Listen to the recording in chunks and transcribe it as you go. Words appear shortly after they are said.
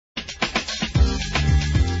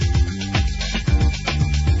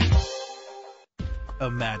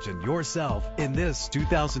Imagine yourself in this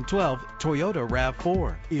 2012 Toyota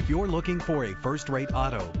RAV4. If you're looking for a first-rate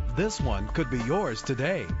auto, this one could be yours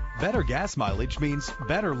today. Better gas mileage means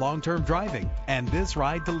better long-term driving, and this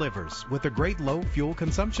ride delivers with a great low fuel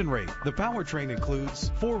consumption rate. The powertrain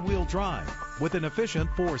includes four-wheel drive with an efficient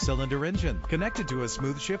four-cylinder engine connected to a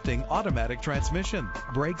smooth shifting automatic transmission.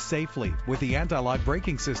 Brake safely with the anti-lock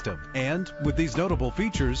braking system. And with these notable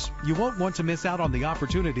features, you won't want to miss out on the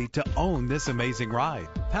opportunity to own this amazing ride.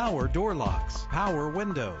 Power door locks, power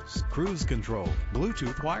windows, cruise control,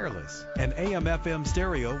 Bluetooth wireless, an AM/FM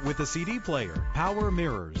stereo with a CD player, power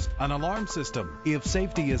mirrors, an alarm system. If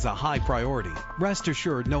safety is a high priority, rest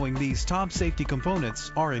assured knowing these top safety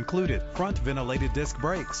components are included: front ventilated disc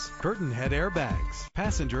brakes, curtain head airbags,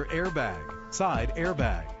 passenger airbag, side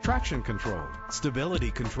airbag, traction control,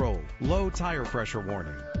 stability control, low tire pressure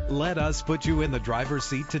warning. Let us put you in the driver's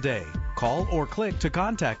seat today. Call or click to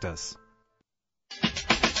contact us.